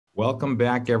Welcome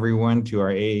back, everyone, to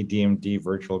our AADMD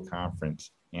virtual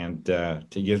conference. And it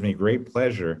gives me great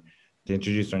pleasure to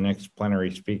introduce our next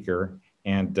plenary speaker.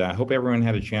 And I hope everyone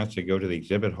had a chance to go to the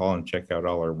exhibit hall and check out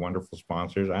all our wonderful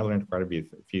sponsors. I learned quite a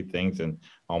few things and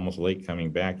almost late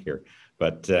coming back here.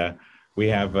 But we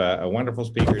have a wonderful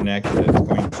speaker next that's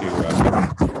going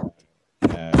to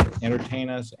entertain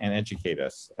us and educate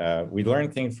us. We learn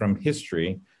things from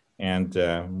history. And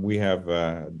we have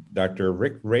Dr.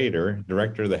 Rick Rader,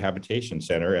 Director of the Habitation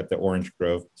Center at the Orange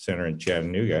Grove Center in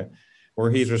Chattanooga,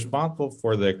 where he's responsible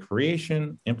for the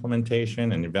creation,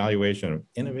 implementation, and evaluation of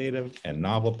innovative and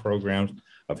novel programs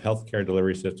of healthcare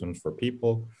delivery systems for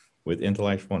people with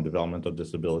intellectual and developmental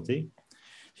disability.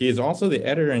 He is also the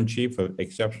editor-in-chief of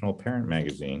Exceptional Parent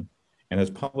magazine and has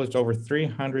published over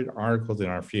 300 articles in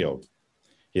our field.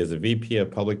 He is a VP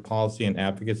of Public Policy and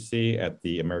Advocacy at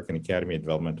the American Academy of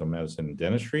Developmental Medicine and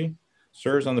Dentistry,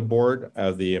 serves on the board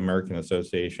of the American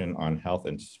Association on Health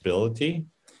and Disability.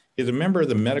 He's a member of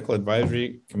the Medical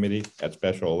Advisory Committee at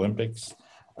Special Olympics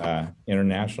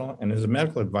International and is a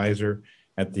medical advisor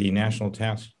at the National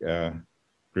Task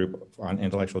Group on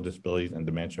Intellectual Disabilities and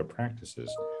Dementia Practices.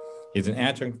 He's an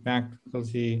adjunct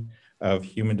faculty of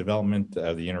Human Development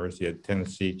of the University of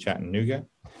Tennessee, Chattanooga,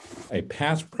 a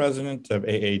past president of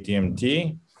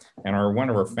AADMD, and one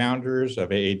of our founders of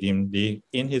AADMD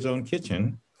in his own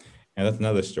kitchen. And that's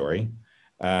another story.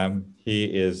 He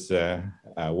is a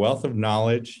wealth of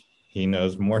knowledge. He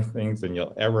knows more things than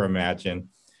you'll ever imagine.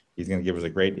 He's going to give us a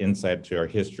great insight to our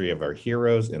history of our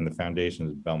heroes in the foundation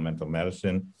of developmental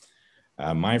medicine.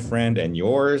 My friend and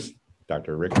yours,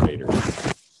 Dr. Rick Rader.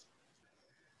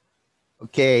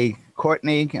 Okay,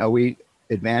 Courtney, are we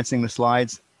advancing the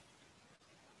slides?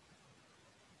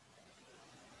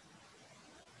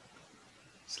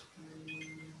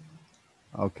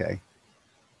 Okay.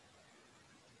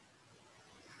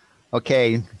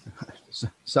 Okay,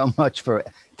 so much for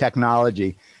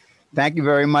technology. Thank you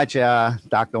very much,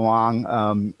 Dr.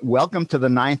 Wong. Welcome to the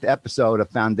 9th episode of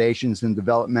Foundations in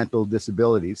Developmental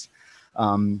Disabilities.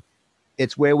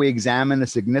 It's where we examine the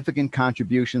significant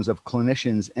contributions of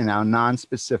clinicians in our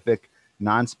non-specific,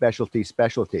 non-specialty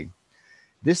specialty.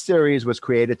 This series was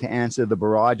created to answer the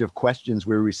barrage of questions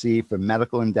we receive from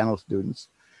medical and dental students,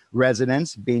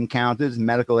 residents, bean counters,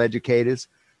 medical educators,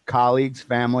 colleagues,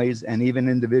 families, and even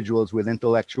individuals with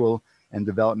intellectual and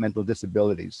developmental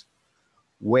disabilities.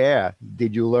 Where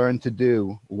did you learn to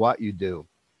do what you do?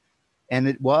 And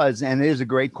it was, and it is a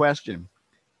great question.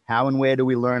 How and where do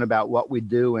we learn about what we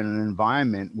do in an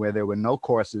environment where there were no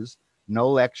courses, no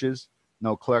lectures,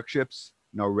 no clerkships,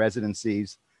 no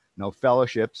residencies, no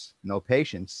fellowships, no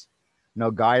patients, no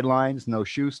guidelines, no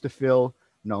shoes to fill,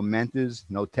 no mentors,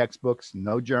 no textbooks,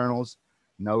 no journals,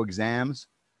 no exams,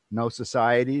 no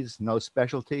societies, no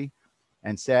specialty,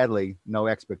 and sadly, no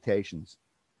expectations.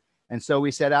 And so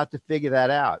we set out to figure that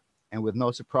out. And with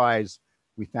no surprise,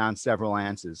 we found several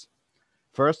answers.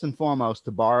 First and foremost,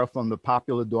 to borrow from the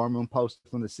popular dorm room poster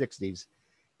from the 60s,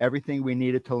 everything we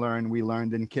needed to learn, we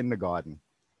learned in kindergarten.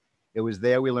 It was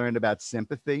there we learned about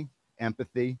sympathy,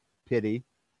 empathy, pity,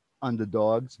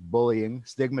 underdogs, bullying,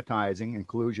 stigmatizing,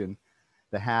 inclusion,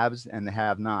 the haves and the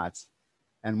have-nots,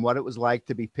 and what it was like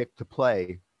to be picked to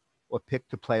play, or picked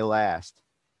to play last,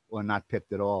 or not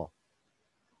picked at all.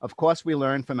 Of course, we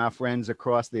learned from our friends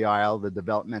across the aisle, the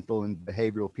developmental and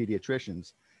behavioral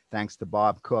pediatricians, thanks to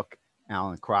Bob Cook,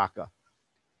 Alan Crocker.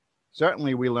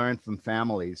 Certainly, we learned from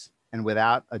families, and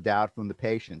without a doubt from the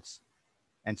patients,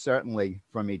 and certainly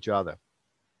from each other.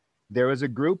 There is a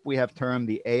group we have termed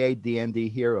the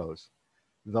AADMD heroes,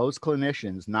 those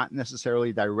clinicians not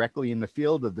necessarily directly in the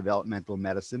field of developmental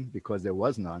medicine, because there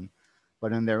was none,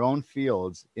 but in their own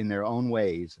fields, in their own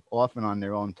ways, often on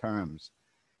their own terms.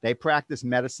 They practiced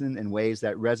medicine in ways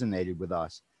that resonated with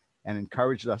us and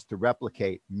encouraged us to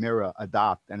replicate, mirror,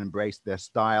 adopt, and embrace their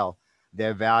style,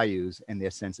 their values, and their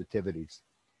sensitivities.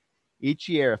 Each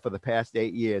year for the past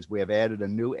 8 years, we have added a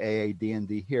new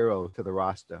AADMD hero to the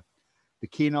roster. The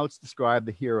keynotes describe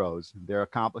the heroes, their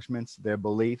accomplishments, their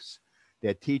beliefs,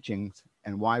 their teachings,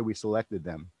 and why we selected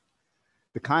them.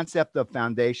 The concept of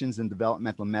foundations in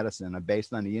developmental medicine are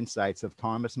based on the insights of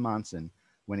Thomas Monson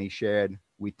when he shared,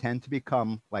 "We tend to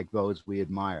become like those we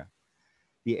admire."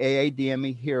 The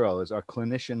AADME heroes are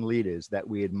clinician leaders that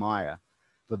we admire.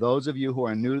 For those of you who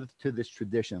are new to this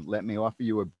tradition, let me offer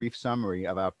you a brief summary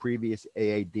of our previous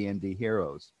AADMD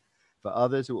heroes. For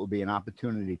others, it will be an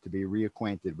opportunity to be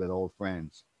reacquainted with old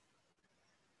friends.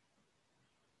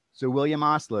 Sir William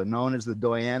Osler, known as the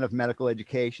doyen of medical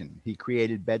education, he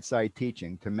created bedside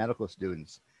teaching to medical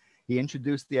students. He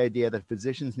introduced the idea that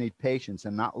physicians need patients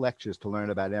and not lectures to learn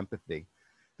about empathy.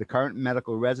 The current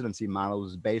medical residency model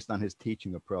was based on his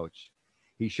teaching approach.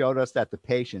 He showed us that the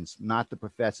patients, not the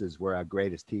professors, were our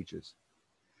greatest teachers.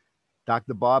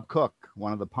 Dr. Bob Cook,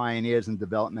 one of the pioneers in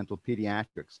developmental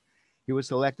pediatrics, he was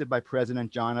selected by President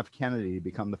John F. Kennedy to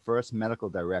become the first medical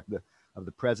director of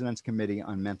the President's Committee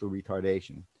on Mental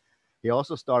Retardation. He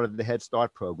also started the Head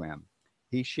Start program.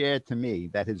 He shared to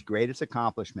me that his greatest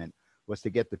accomplishment was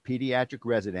to get the pediatric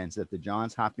residents at the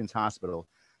Johns Hopkins Hospital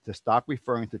to stop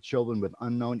referring to children with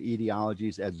unknown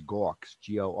etiologies as GORKs,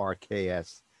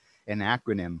 G-O-R-K-S, an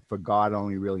acronym for God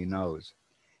Only Really Knows.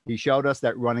 He showed us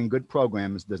that running good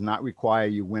programs does not require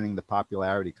you winning the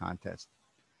popularity contest.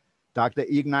 Dr.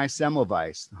 Ignaz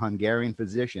Semmelweis, a Hungarian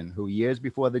physician who years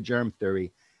before the germ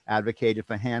theory advocated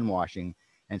for hand washing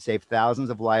and saved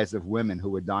thousands of lives of women who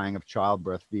were dying of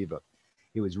childbirth fever.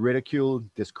 He was ridiculed,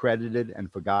 discredited,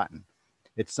 and forgotten.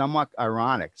 It's somewhat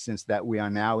ironic, since that we are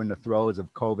now in the throes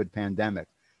of COVID pandemic,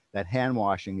 that hand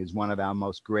washing is one of our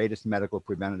most greatest medical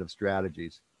preventative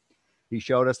strategies. He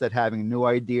showed us that having new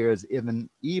ideas,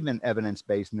 even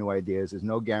evidence-based new ideas, is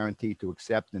no guarantee to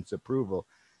acceptance, approval,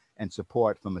 and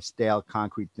support from a stale,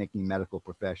 concrete-thinking medical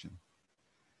profession.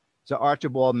 Sir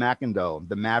Archibald McIndoe,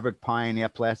 the maverick pioneer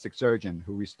plastic surgeon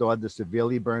who restored the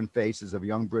severely burned faces of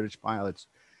young British pilots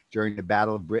during the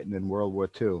Battle of Britain in World War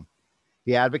II.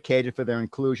 He advocated for their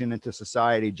inclusion into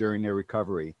society during their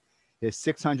recovery. His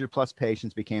 600-plus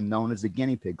patients became known as the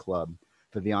Guinea Pig Club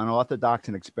for the unorthodox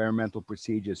and experimental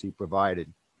procedures he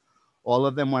provided. All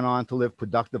of them went on to live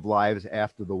productive lives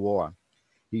after the war.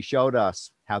 He showed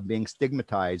us how being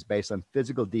stigmatized based on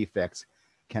physical defects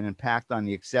can impact on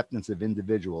the acceptance of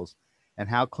individuals, and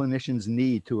how clinicians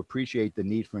need to appreciate the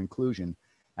need for inclusion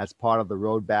as part of the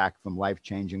road back from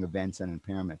life-changing events and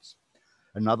impairments.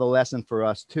 Another lesson for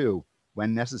us too: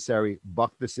 when necessary,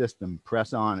 buck the system,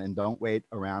 press on, and don't wait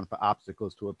around for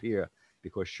obstacles to appear,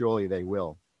 because surely they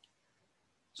will.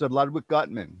 Sir Ludwig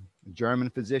Guttmann, a German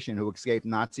physician who escaped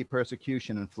Nazi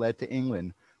persecution and fled to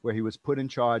England, where he was put in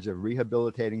charge of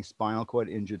rehabilitating spinal cord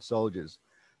injured soldiers,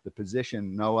 the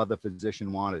position no other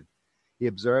physician wanted. He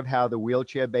observed how the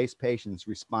wheelchair-based patients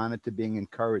responded to being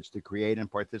encouraged to create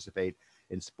and participate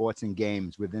in sports and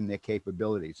games within their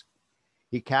capabilities.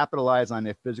 He capitalized on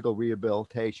their physical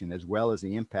rehabilitation as well as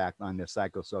the impact on their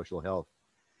psychosocial health.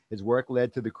 His work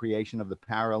led to the creation of the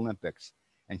Paralympics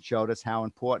and showed us how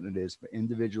important it is for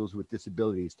individuals with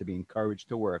disabilities to be encouraged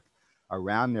to work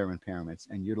around their impairments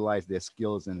and utilize their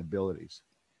skills and abilities.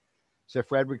 Sir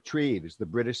Frederick Treves, the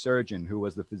British surgeon who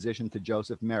was the physician to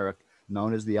Joseph Merrick,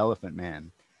 known as the Elephant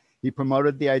Man. He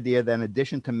promoted the idea that in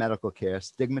addition to medical care,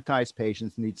 stigmatized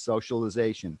patients need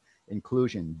socialization,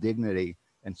 inclusion, dignity,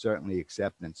 and certainly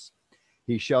acceptance.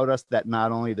 He showed us that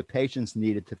not only the patients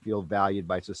needed to feel valued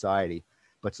by society,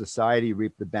 but society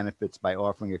reaped the benefits by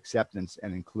offering acceptance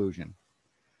and inclusion.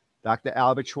 Dr.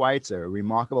 Albert Schweitzer, a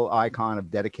remarkable icon of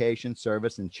dedication,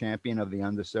 service, and champion of the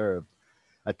underserved.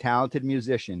 A talented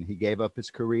musician, he gave up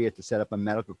his career to set up a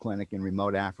medical clinic in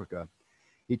remote Africa.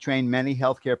 He trained many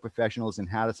healthcare professionals in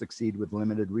how to succeed with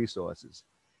limited resources.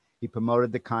 He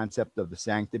promoted the concept of the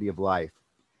sanctity of life.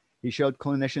 He showed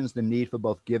clinicians the need for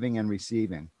both giving and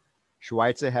receiving.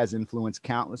 Schweitzer has influenced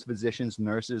countless physicians,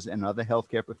 nurses, and other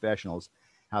healthcare professionals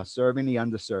how serving the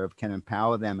underserved can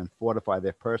empower them and fortify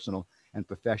their personal and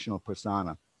professional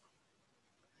persona.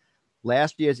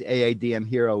 Last year's AADM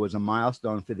Hero was a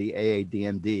milestone for the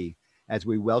AADMD as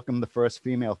we welcomed the first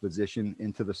female physician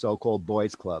into the so-called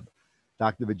Boys Club.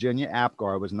 Dr. Virginia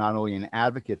Apgar was not only an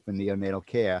advocate for neonatal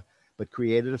care, but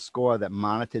created a score that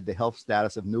monitored the health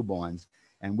status of newborns,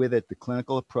 and with it, the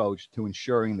clinical approach to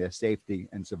ensuring their safety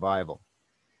and survival.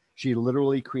 She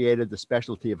literally created the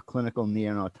specialty of clinical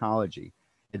neonatology,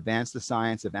 advanced the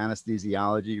science of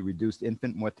anesthesiology, reduced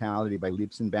infant mortality by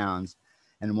leaps and bounds,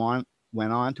 and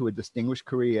went on to a distinguished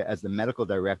career as the medical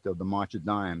director of the March of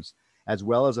Dimes, as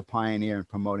well as a pioneer in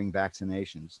promoting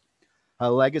vaccinations. Her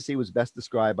legacy was best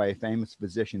described by a famous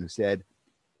physician who said,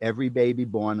 "Every baby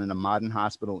born in a modern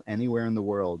hospital anywhere in the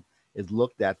world is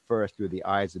looked at first through the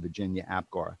eyes of Virginia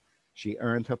Apgar. She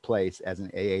earned her place as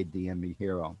an AADME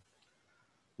hero."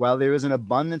 While there is an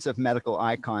abundance of medical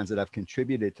icons that have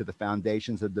contributed to the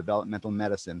foundations of developmental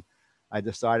medicine, I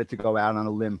decided to go out on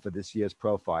a limb for this year's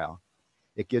profile.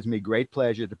 It gives me great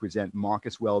pleasure to present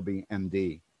Marcus Welby,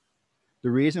 MD.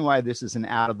 The reason why this is an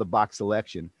out-of-the-box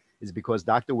selection is because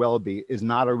Dr. Welby is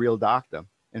not a real doctor.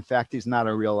 In fact, he's not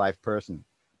a real-life person,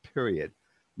 period.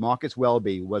 Marcus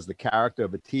Welby was the character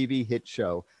of a TV hit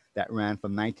show that ran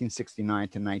from 1969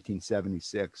 to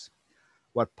 1976.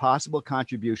 What possible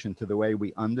contribution to the way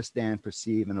we understand,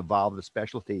 perceive, and evolve the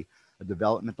specialty of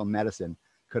developmental medicine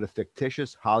could a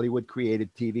fictitious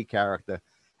Hollywood-created TV character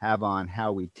have on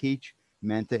how we teach,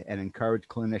 mentor, and encourage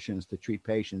clinicians to treat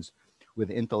patients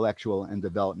with intellectual and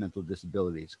developmental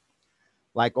disabilities.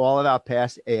 Like all of our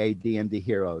past AADMD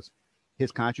heroes,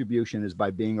 his contribution is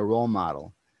by being a role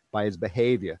model, by his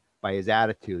behavior, by his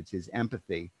attitudes, his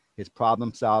empathy, his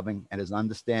problem solving, and his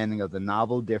understanding of the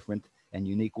novel, different, and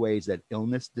unique ways that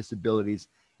illness, disabilities,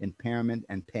 impairment,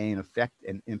 and pain affect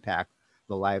and impact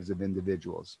the lives of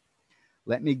individuals.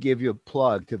 Let me give you a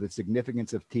plug to the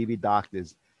significance of TV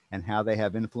doctors and how they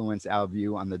have influenced our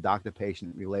view on the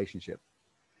doctor-patient relationship.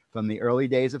 From the early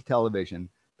days of television,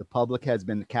 the public has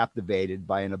been captivated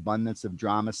by an abundance of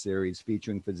drama series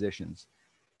featuring physicians.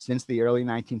 Since the early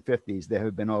 1950s, there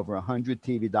have been over 100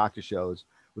 TV doctor shows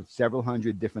with several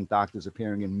hundred different doctors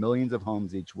appearing in millions of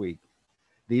homes each week.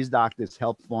 These doctors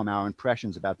help form our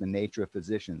impressions about the nature of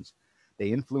physicians.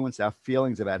 They influence our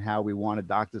feelings about how we wanted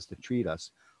doctors to treat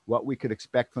us, what we could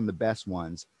expect from the best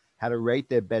ones, how to rate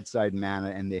their bedside manner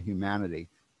and their humanity,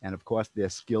 and of course their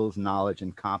skills, knowledge,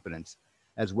 and competence,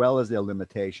 as well as their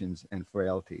limitations and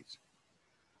frailties.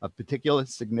 Of particular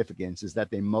significance is that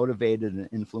they motivated and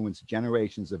influenced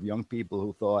generations of young people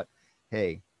who thought,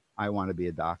 hey, I want to be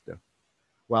a doctor.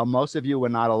 While most of you were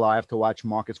not alive to watch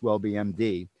Marcus Welby,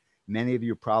 MD, many of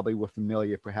you probably were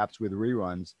familiar perhaps with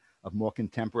reruns of more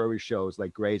contemporary shows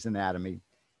like Grey's Anatomy,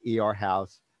 ER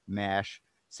House, MASH,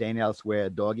 St. Elsewhere,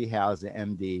 Doggy Howser,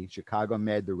 MD, Chicago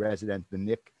Med, The Resident, The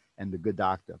Nick, and The Good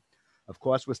Doctor. Of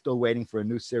course, we're still waiting for a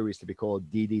new series to be called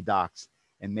DD Docs,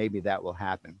 and maybe that will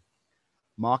happen.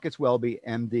 Marcus Welby,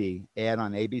 MD, aired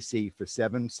on ABC for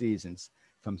 7 seasons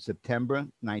from September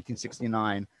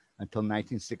 1969 until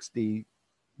 1960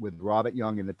 with Robert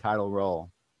Young in the title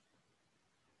role.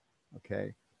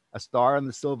 Okay. A star on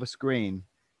the silver screen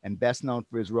and best known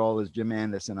for his role as Jim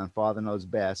Anderson on Father Knows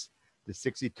Best, the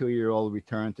 62-year-old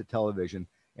returned to television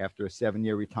after a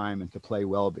 7-year retirement to play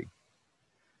Welby.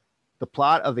 The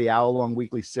plot of the hour-long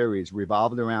weekly series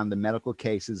revolved around the medical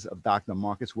cases of Dr.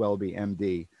 Marcus Welby,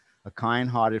 MD, a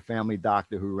kind-hearted family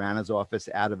doctor who ran his office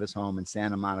out of his home in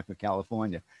Santa Monica,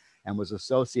 California, and was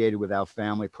associated with our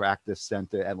family practice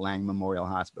center at Lang Memorial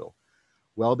Hospital.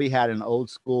 Welby had an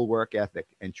old-school work ethic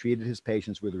and treated his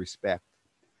patients with respect.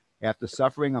 After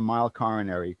suffering a mild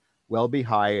coronary, Welby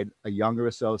hired a younger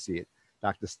associate,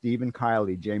 Dr. Stephen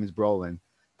Kiley, James Brolin,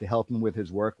 to help him with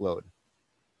his workload.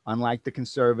 Unlike the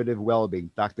conservative Welby,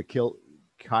 Dr.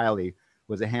 Kiley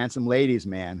was a handsome ladies'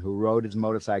 man who rode his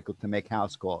motorcycle to make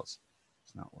house calls.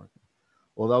 It's not working.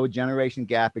 Although a generation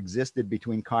gap existed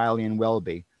between Kiley and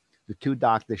Welby, the two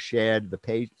doctors shared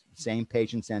the same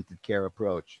patient-centered care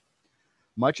approach.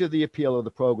 Much of the appeal of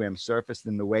the program surfaced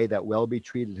in the way that Welby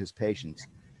treated his patients.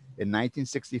 In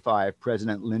 1965,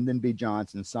 President Lyndon B.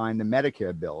 Johnson signed the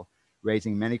Medicare bill,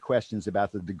 raising many questions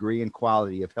about the degree and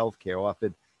quality of health care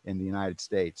offered in the United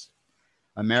States.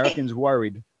 Americans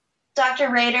worried.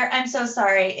 Dr. Rader, I'm so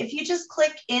sorry. If you just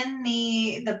click in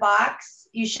the box,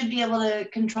 you should be able to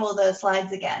control the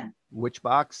slides again. Which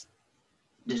box?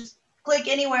 Just click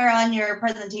anywhere on your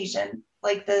presentation,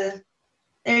 like there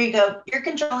you go. You're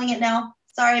controlling it now.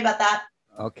 Sorry about that.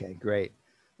 Okay, great.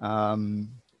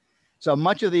 So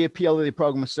much of the appeal of the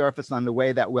program surfaced on the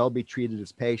way that Welby treated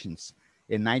his patients.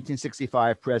 In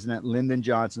 1965, President Lyndon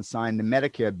Johnson signed the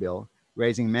Medicare bill,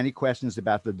 raising many questions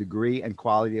about the degree and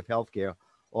quality of healthcare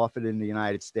offered in the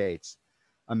United States.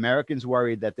 Americans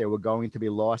worried that they were going to be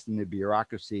lost in the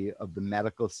bureaucracy of the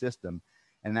medical system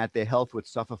and that their health would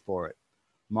suffer for it.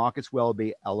 Marcus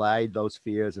Welby allayed those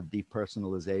fears of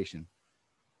depersonalization.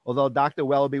 Although Dr.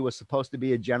 Welby was supposed to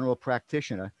be a general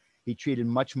practitioner, he treated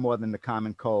much more than the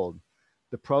common cold.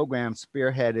 The program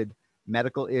spearheaded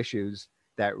medical issues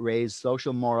that raised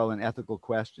social, moral, and ethical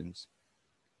questions.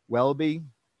 Welby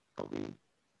and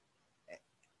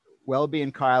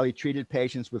Kiley treated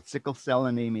patients with sickle cell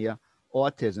anemia,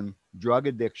 autism, drug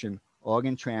addiction,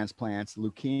 organ transplants,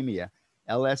 leukemia,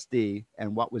 LSD,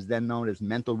 and what was then known as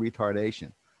mental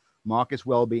retardation. Marcus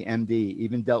Welby, MD,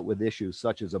 even dealt with issues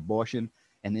such as abortion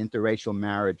and interracial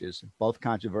marriages, both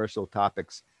controversial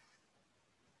topics.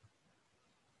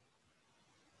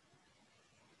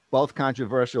 Marcus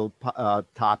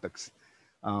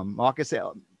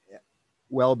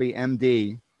Welby,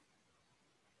 MD,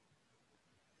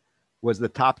 was the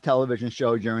top television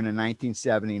show during the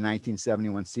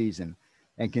 1970-1971 season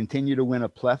and continued to win a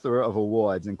plethora of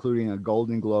awards, including a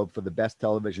Golden Globe for the best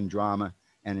television drama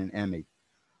and an Emmy.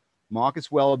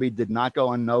 Marcus Welby did not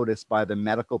go unnoticed by the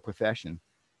medical profession.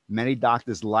 Many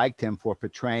doctors liked him for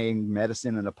portraying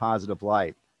medicine in a positive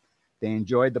light. They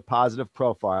enjoyed the positive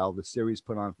profile the series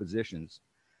put on physicians.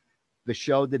 The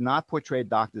show did not portray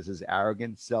doctors as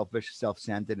arrogant, selfish,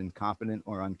 self-centered, incompetent,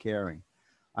 or uncaring.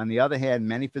 On the other hand,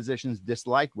 many physicians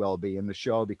disliked Welby in the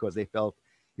show because they felt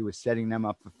he was setting them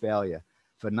up for failure,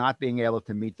 for not being able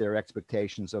to meet their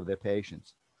expectations of their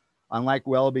patients. Unlike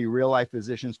Welby, real-life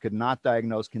physicians could not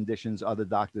diagnose conditions other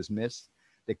doctors missed.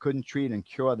 They couldn't treat and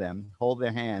cure them, hold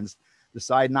their hands,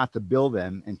 decide not to bill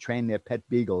them, and train their pet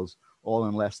beagles all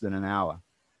in less than an hour.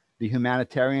 The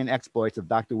humanitarian exploits of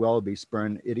Dr. Welby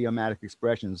spurned idiomatic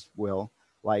expressions,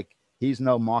 like, he's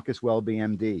no Marcus Welby,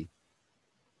 MD.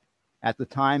 At the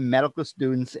time, medical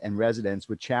students and residents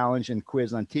were challenged and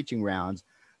quizzed on teaching rounds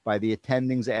by the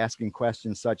attendings asking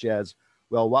questions such as,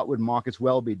 well, what would Marcus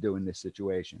Welby do in this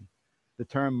situation? The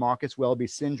term Marcus Welby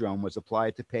syndrome was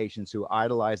applied to patients who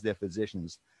idolized their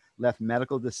physicians, left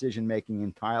medical decision-making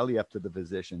entirely up to the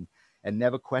physician, and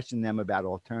never questioned them about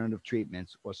alternative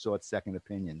treatments or sought second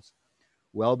opinions.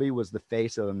 Welby was the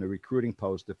face on the recruiting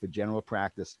poster for general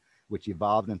practice, which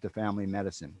evolved into family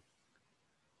medicine.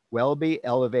 Welby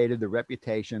elevated the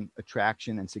reputation,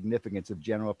 attraction, and significance of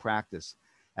general practice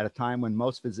at a time when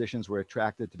most physicians were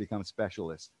attracted to become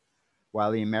specialists.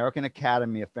 While the American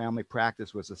Academy of Family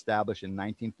Practice was established in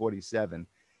 1947,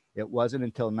 it wasn't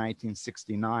until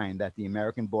 1969 that the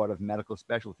American Board of Medical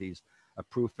Specialties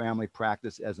approved family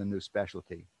practice as a new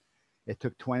specialty. It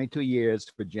took 22 years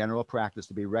for general practice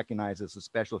to be recognized as a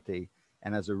specialty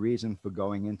and as a reason for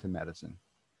going into medicine.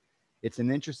 It's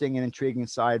an interesting and intriguing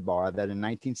sidebar that in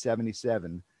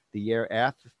 1977, the year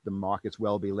after Marcus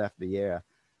Welby left the air,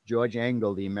 George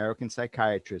Engel, the American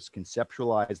psychiatrist,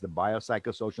 conceptualized the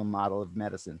biopsychosocial model of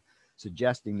medicine,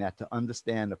 suggesting that to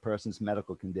understand a person's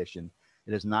medical condition,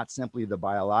 it is not simply the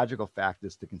biological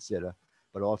factors to consider,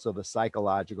 but also the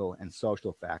psychological and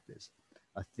social factors,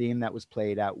 a theme that was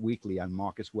played out weekly on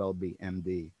Marcus Welby,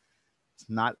 MD.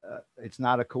 It's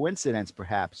not a coincidence,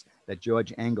 perhaps, that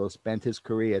George Engel spent his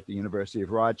career at the University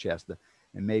of Rochester,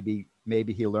 and maybe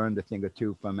he learned a thing or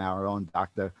two from our own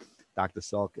Dr.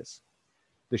 Sulkus.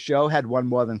 The show had won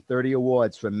more than 30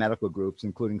 awards from medical groups,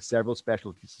 including several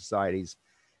specialty societies,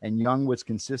 and Young was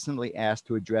consistently asked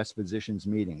to address physicians'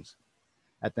 meetings.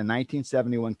 At the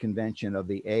 1971 convention of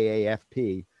the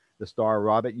AAFP, the star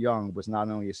Robert Young was not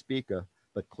only a speaker,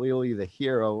 but clearly the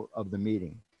hero of the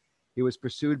meeting. He was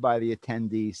pursued by the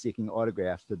attendees seeking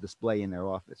autographs to display in their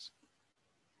office.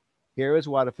 Here is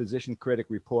what a physician critic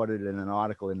reported in an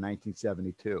article in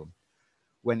 1972.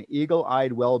 When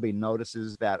eagle-eyed Welby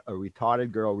notices that a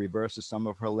retarded girl reverses some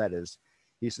of her letters,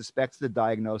 he suspects the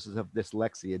diagnosis of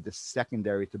dyslexia is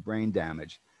secondary to brain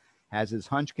damage, has his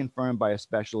hunch confirmed by a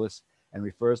specialist, and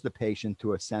refers the patient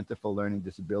to a Center for Learning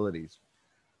Disabilities.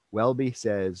 Welby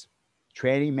says,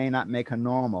 training may not make her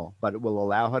normal, but it will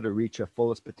allow her to reach her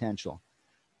fullest potential.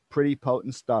 Pretty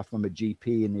potent stuff from a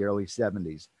GP in the early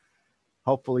 70s.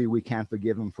 Hopefully we can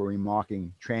forgive him for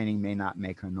remarking, training may not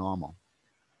make her normal.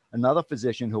 Another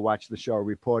physician who watched the show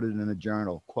reported in a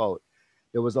journal, quote,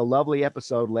 there was a lovely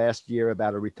episode last year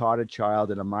about a retarded child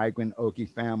in a migrant Okie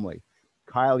family.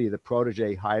 Kylie, the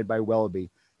protege hired by Welby,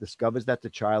 discovers that the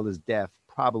child is deaf,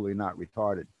 probably not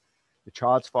retarded. The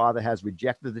child's father has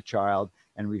rejected the child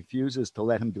and refuses to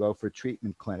let him go for a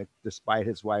treatment clinic despite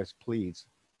his wife's pleas.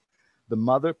 The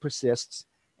mother persists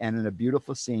and in a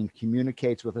beautiful scene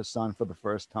communicates with her son for the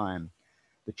first time.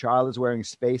 The child is wearing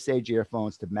space-age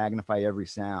earphones to magnify every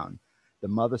sound. The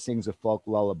mother sings a folk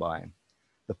lullaby.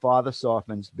 The father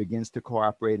softens, begins to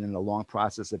cooperate in the long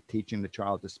process of teaching the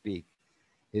child to speak.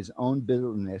 His own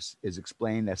bitterness is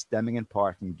explained as stemming in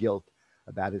part from guilt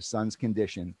about his son's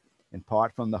condition, in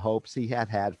part from the hopes he had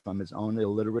had from his own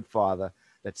illiterate father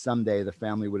that someday the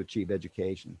family would achieve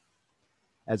education.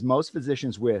 As most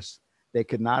physicians wish, they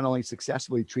could not only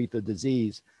successfully treat the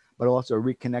disease, but also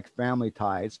reconnect family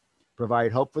ties,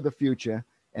 provide hope for the future,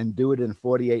 and do it in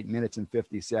 48 minutes and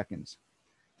 50 seconds.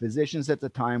 Physicians at the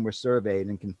time were surveyed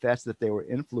and confessed that they were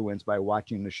influenced by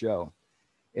watching the show.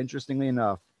 Interestingly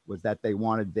enough, was that they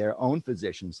wanted their own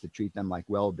physicians to treat them like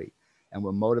Welby and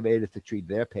were motivated to treat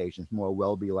their patients more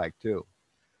Welby-like too.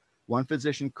 One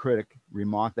physician critic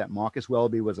remarked that Marcus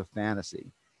Welby was a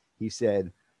fantasy. He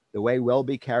said, the way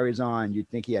Welby carries on, you'd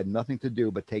think he had nothing to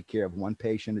do but take care of one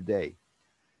patient a day.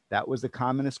 That was the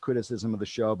commonest criticism of the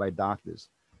show by doctors.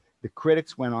 The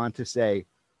critics went on to say,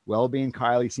 Welby and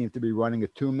Kylie seem to be running a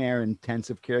two-man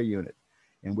intensive care unit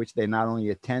in which they not only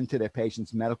attend to their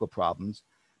patients' medical problems,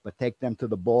 but take them to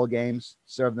the ball games,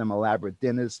 serve them elaborate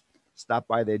dinners, stop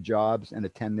by their jobs, and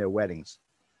attend their weddings.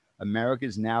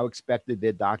 Americans now expected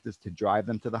their doctors to drive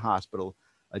them to the hospital,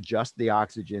 adjust the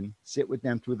oxygen, sit with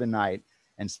them through the night,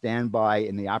 and stand by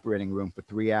in the operating room for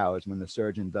 3 hours when the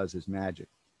surgeon does his magic.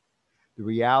 The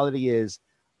reality is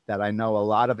that I know a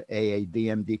lot of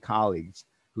AADMD colleagues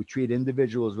who treat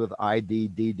individuals with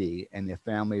IDDD and their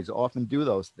families often do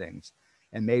those things.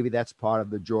 And maybe that's part of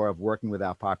the joy of working with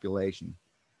our population.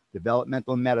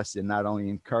 Developmental medicine not only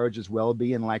encourages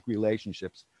well-being like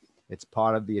relationships, it's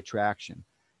part of the attraction.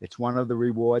 It's one of the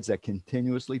rewards that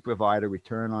continuously provide a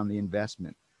return on the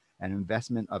investment, an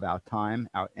investment of our time,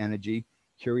 our energy,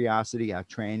 curiosity, our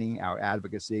training, our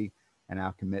advocacy, and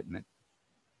our commitment.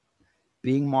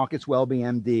 Being Marcus Welby,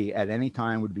 MD, at any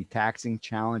time would be taxing,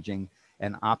 challenging,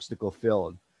 and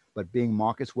obstacle-filled. But being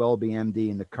Marcus Welby, MD,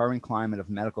 in the current climate of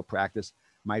medical practice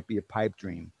might be a pipe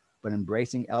dream, but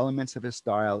embracing elements of his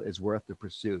style is worth the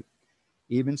pursuit.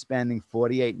 Even spending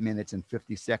 48 minutes and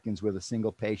 50 seconds with a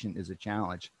single patient is a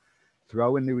challenge.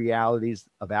 Throw in the realities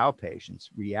of our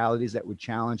patients, realities that would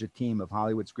challenge a team of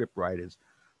Hollywood scriptwriters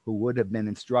who would have been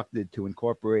instructed to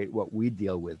incorporate what we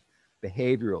deal with: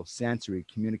 behavioral, sensory,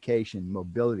 communication,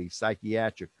 mobility,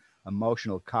 psychiatric,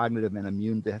 emotional, cognitive, and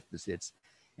immune deficits,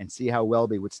 and see how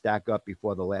Welby would stack up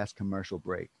before the last commercial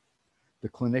break. The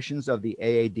clinicians of the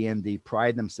AADMD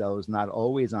pride themselves not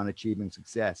always on achieving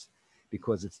success,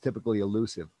 because it's typically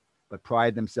elusive, but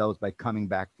pride themselves by coming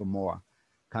back for more,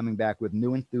 coming back with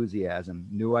new enthusiasm,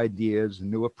 new ideas,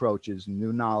 new approaches,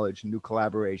 new knowledge, new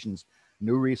collaborations,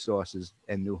 new resources,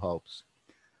 and new hopes.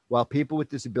 While people with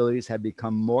disabilities have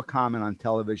become more common on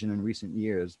television in recent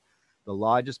years, the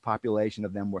largest population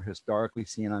of them were historically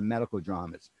seen on medical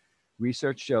dramas.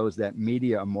 Research shows that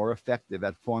media are more effective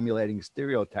at formulating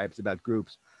stereotypes about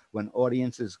groups when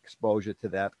audiences' exposure to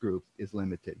that group is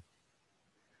limited.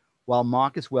 While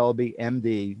Marcus Welby,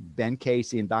 MD, Ben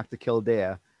Casey, and Dr.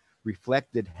 Kildare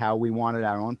reflected how we wanted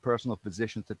our own personal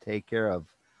physicians to take care of,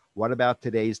 what about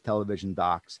today's television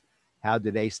docs? How do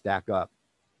they stack up?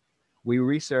 We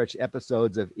research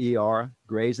episodes of ER,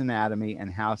 Grey's Anatomy,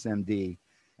 and House MD,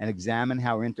 and examine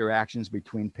how interactions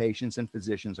between patients and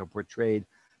physicians are portrayed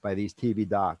by these TV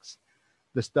docs.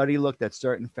 The study looked at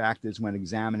certain factors when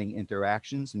examining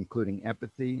interactions, including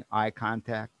empathy, eye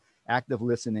contact, active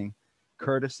listening,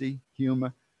 courtesy,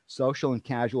 humor, social and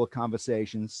casual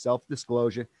conversations,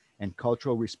 self-disclosure, and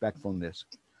cultural respectfulness.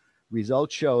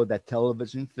 Results show that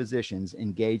television physicians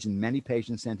engage in many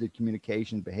patient-centered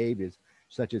communication behaviors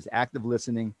such as active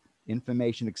listening,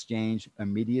 information exchange,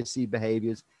 immediacy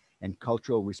behaviors, and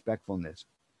cultural respectfulness.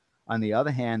 On the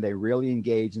other hand, they rarely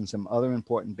engage in some other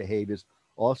important behaviors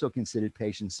also considered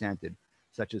patient-centered,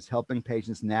 such as helping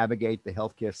patients navigate the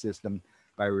healthcare system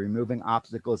by removing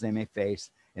obstacles they may face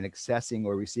in accessing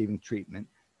or receiving treatment,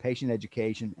 patient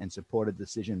education, and supported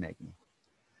decision-making.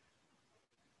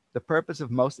 The purpose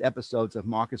of most episodes of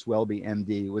Marcus Welby,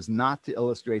 MD, was not to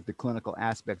illustrate the clinical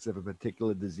aspects of a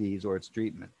particular disease or its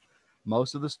treatment.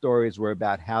 Most of the stories were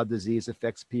about how disease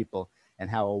affects people and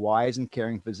how a wise and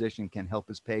caring physician can help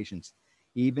his patients,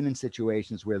 even in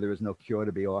situations where there is no cure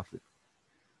to be offered.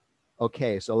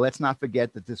 Okay, so let's not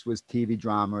forget that this was TV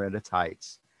drama at its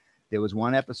heights. There was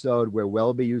one episode where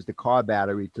Welby used a car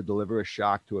battery to deliver a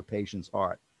shock to a patient's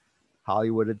heart.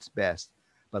 Hollywood at its best.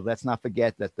 But let's not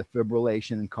forget that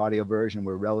defibrillation and cardioversion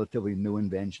were relatively new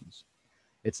inventions.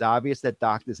 It's obvious that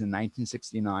doctors in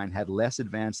 1969 had less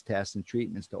advanced tests and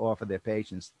treatments to offer their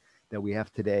patients than we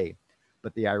have today.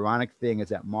 But the ironic thing is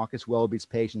that Marcus Welby's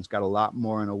patients got a lot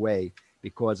more in a way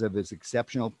because of his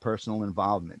exceptional personal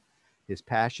involvement, his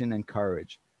passion and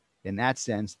courage. In that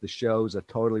sense, the shows are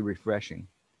totally refreshing.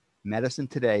 Medicine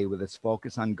today, with its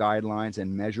focus on guidelines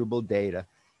and measurable data,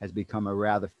 has become a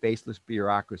rather faceless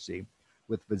bureaucracy,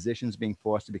 with physicians being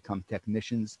forced to become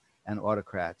technicians and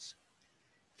autocrats.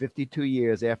 52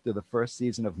 years after the first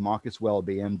season of Marcus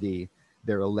Welby, MD,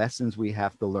 there are lessons we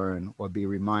have to learn or be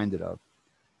reminded of.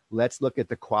 Let's look at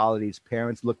the qualities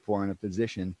parents look for in a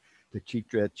physician to treat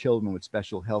their children with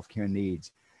special healthcare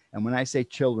needs. And when I say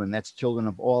children, that's children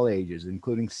of all ages,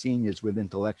 including seniors with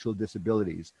intellectual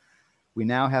disabilities. We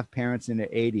now have parents in their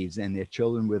 80s and their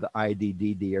children with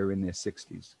IDDD are in their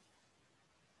 60s.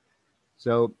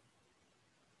 So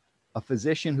a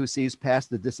physician who sees past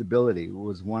the disability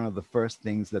was one of the first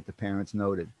things that the parents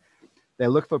noted. They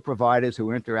look for providers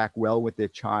who interact well with their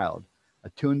child. A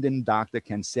tuned-in doctor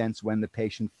can sense when the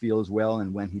patient feels well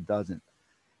and when he doesn't.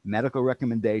 Medical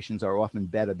recommendations are often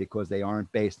better because they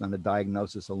aren't based on the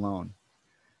diagnosis alone.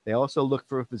 They also look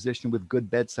for a physician with good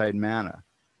bedside manner.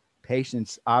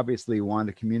 Patients obviously want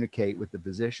to communicate with the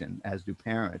physician, as do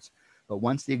parents, but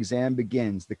once the exam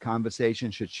begins, the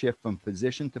conversation should shift from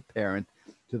physician to parent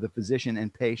to the physician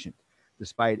and patient,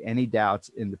 despite any doubts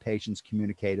in the patient's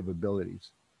communicative abilities.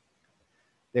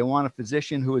 They want a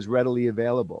physician who is readily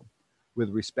available. With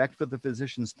respect for the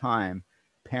physician's time,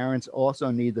 parents also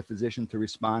need the physician to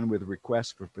respond with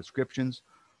requests for prescriptions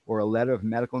or a letter of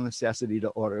medical necessity to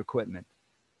order equipment.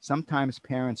 Sometimes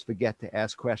parents forget to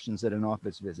ask questions at an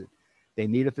office visit. They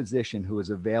need a physician who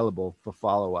is available for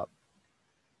follow-up.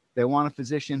 They want a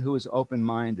physician who is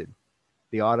open-minded.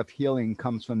 The art of healing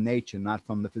comes from nature, not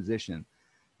from the physician.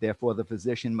 Therefore, the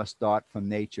physician must start from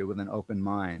nature with an open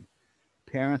mind.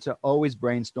 Parents are always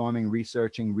brainstorming,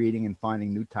 researching, reading, and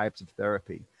finding new types of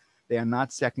therapy. They are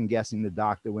not second-guessing the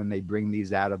doctor when they bring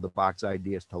these out-of-the-box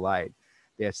ideas to light.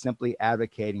 They are simply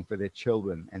advocating for their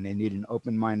children, and they need an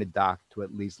open-minded doc to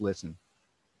at least listen.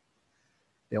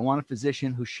 They want a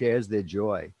physician who shares their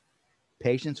joy.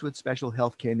 Patients with special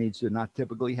healthcare needs do not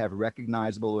typically have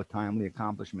recognizable or timely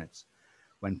accomplishments.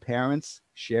 When parents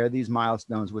share these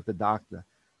milestones with the doctor,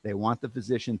 they want the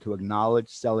physician to acknowledge,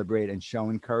 celebrate, and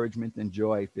show encouragement and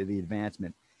joy for the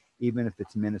advancement, even if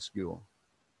it's minuscule.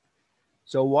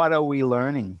 So what are we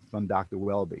learning from Dr.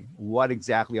 Welby? What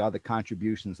exactly are the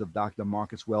contributions of Dr.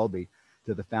 Marcus Welby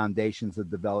to the foundations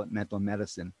of developmental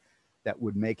medicine that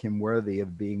would make him worthy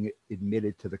of being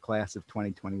admitted to the class of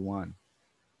 2021?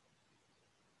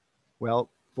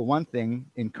 Well, for one thing,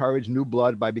 encourage new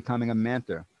blood by becoming a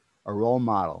mentor, a role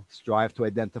model. Strive to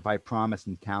identify promise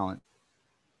and talent.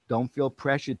 Don't feel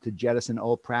pressured to jettison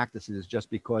old practices just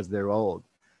because they're old.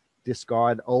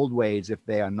 Discard old ways if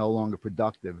they are no longer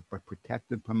productive, but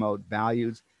protect and promote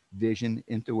values, vision,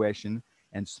 intuition,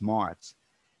 and smarts.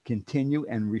 Continue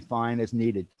and refine as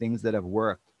needed things that have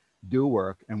worked, do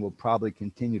work, and will probably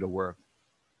continue to work.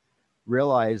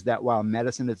 Realize that while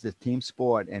medicine is a team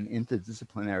sport and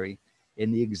interdisciplinary,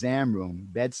 in the exam room,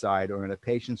 bedside, or in a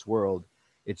patient's world,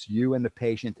 it's you and the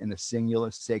patient in a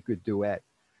singular sacred duet.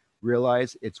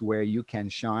 Realize it's where you can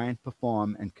shine,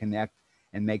 perform, and connect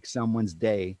and make someone's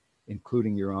day,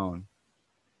 including your own.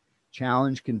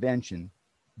 Challenge convention.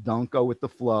 Don't go with the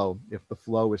flow if the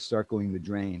flow is circling the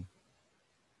drain.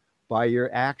 By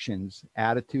your actions,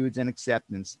 attitudes, and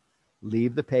acceptance,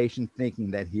 leave the patient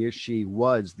thinking that he or she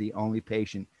was the only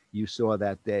patient you saw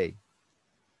that day.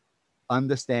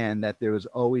 Understand that there is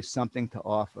always something to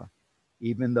offer,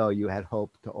 even though you had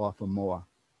hoped to offer more.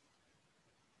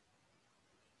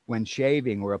 When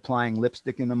shaving or applying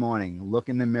lipstick in the morning, look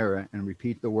in the mirror and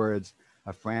repeat the words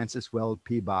of Francis Welby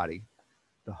Peabody,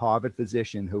 the Harvard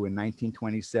physician who in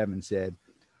 1927 said,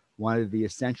 "One of the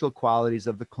essential qualities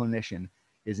of the clinician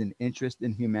is an interest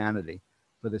in humanity,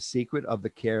 for the secret of the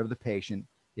care of the patient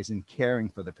is in caring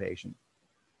for the patient."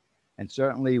 And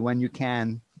certainly when you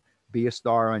can, be a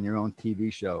star on your own TV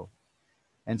show.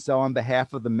 And so on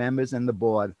behalf of the members and the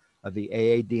board of the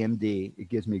AADMD, it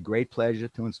gives me great pleasure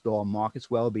to install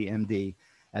Marcus Welby, MD,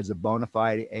 as a bona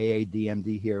fide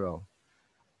AADMD hero.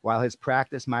 While his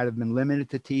practice might have been limited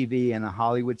to TV and a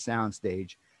Hollywood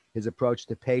soundstage, his approach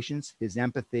to patients, his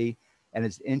empathy, and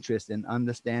his interest in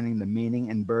understanding the meaning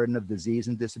and burden of disease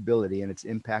and disability and its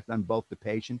impact on both the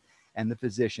patient and the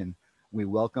physician, we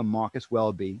welcome Marcus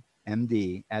Welby,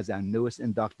 MD, as our newest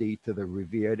inductee to the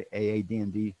revered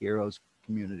AADMD Heroes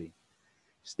community.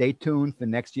 Stay tuned for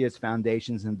next year's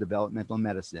Foundations in Developmental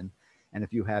Medicine, and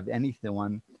if you have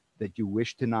anyone that you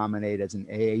wish to nominate as an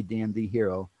AADMD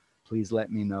hero, please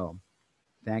let me know.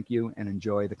 Thank you and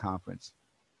enjoy the conference.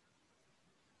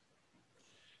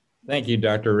 Thank you,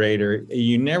 Dr. Rader.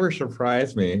 You never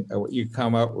surprise me at what you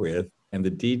come up with and the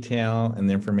detail and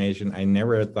the information. I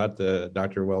never thought the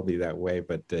Dr. Welby that way,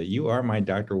 but you are my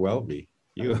Dr. Welby.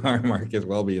 You are Marcus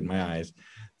Welby in my eyes.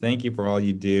 Thank you for all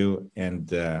you do, and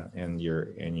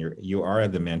you are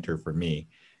the mentor for me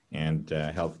and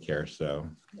healthcare. So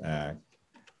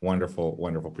wonderful,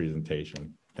 wonderful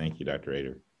presentation. Thank you, Dr.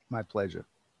 Rader. My pleasure.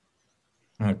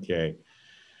 Okay.